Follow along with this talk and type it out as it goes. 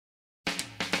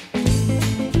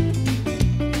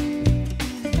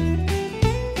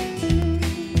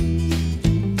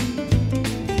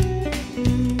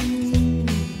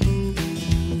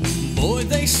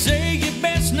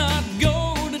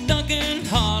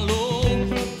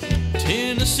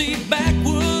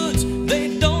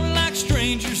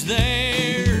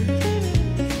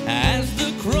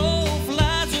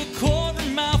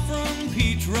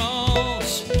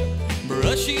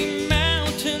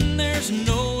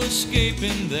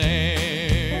escaping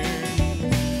there.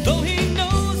 Though he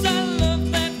knows I love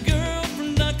that girl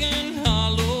from Duncan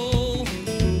Hollow,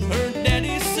 her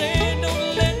daddy said,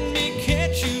 don't let me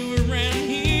catch you around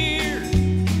here.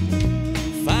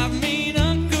 5 mean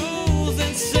uncles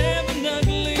and 7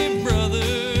 ugly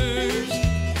brothers.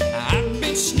 I've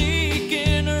been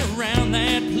sneaking around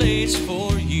that place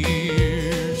for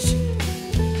years.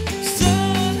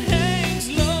 Sun hangs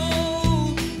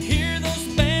low, hear those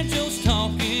banjos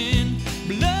talking,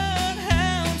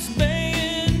 bloodhounds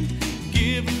baying,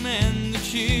 give a man the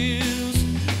chills.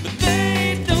 But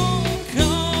they don't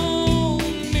call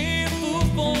me a fool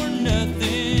for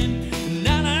nothing.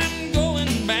 Tonight I'm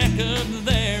going back up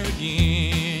there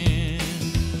again.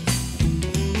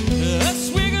 A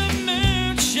swig of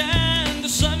moonshine to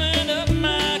summon up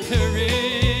my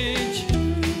courage.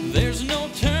 There's no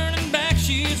turning back,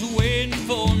 she's waiting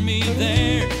for me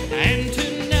there. And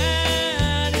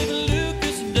tonight, if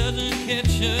Lucas doesn't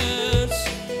catch us,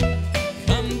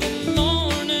 come the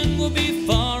morning we'll be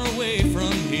far away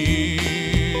from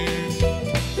here.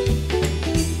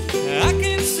 I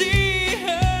can see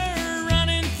her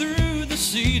running through the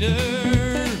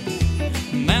cedar,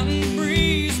 mountain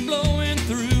breeze blowing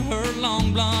through her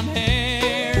long blonde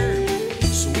hair.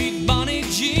 Sweet Bonnie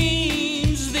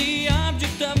Jean's the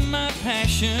object of my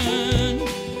passion.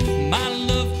 My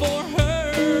love for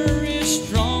her is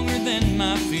stronger than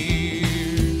my fear.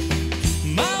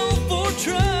 My old 4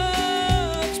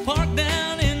 trucks parked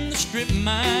down in the strip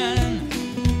mine,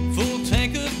 full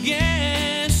tank of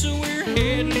gas, so we're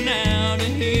heading out of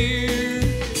here.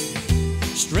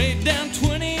 Straight down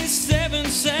 27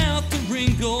 south to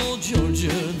Ringgold,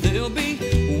 Georgia. They'll be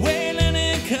wailing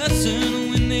and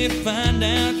cussing when they find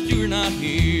out you're not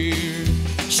here.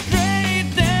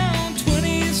 Straight down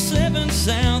 27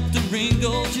 south to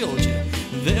Ringgold, Georgia.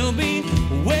 They'll be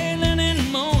wailing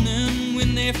and moaning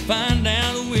when they find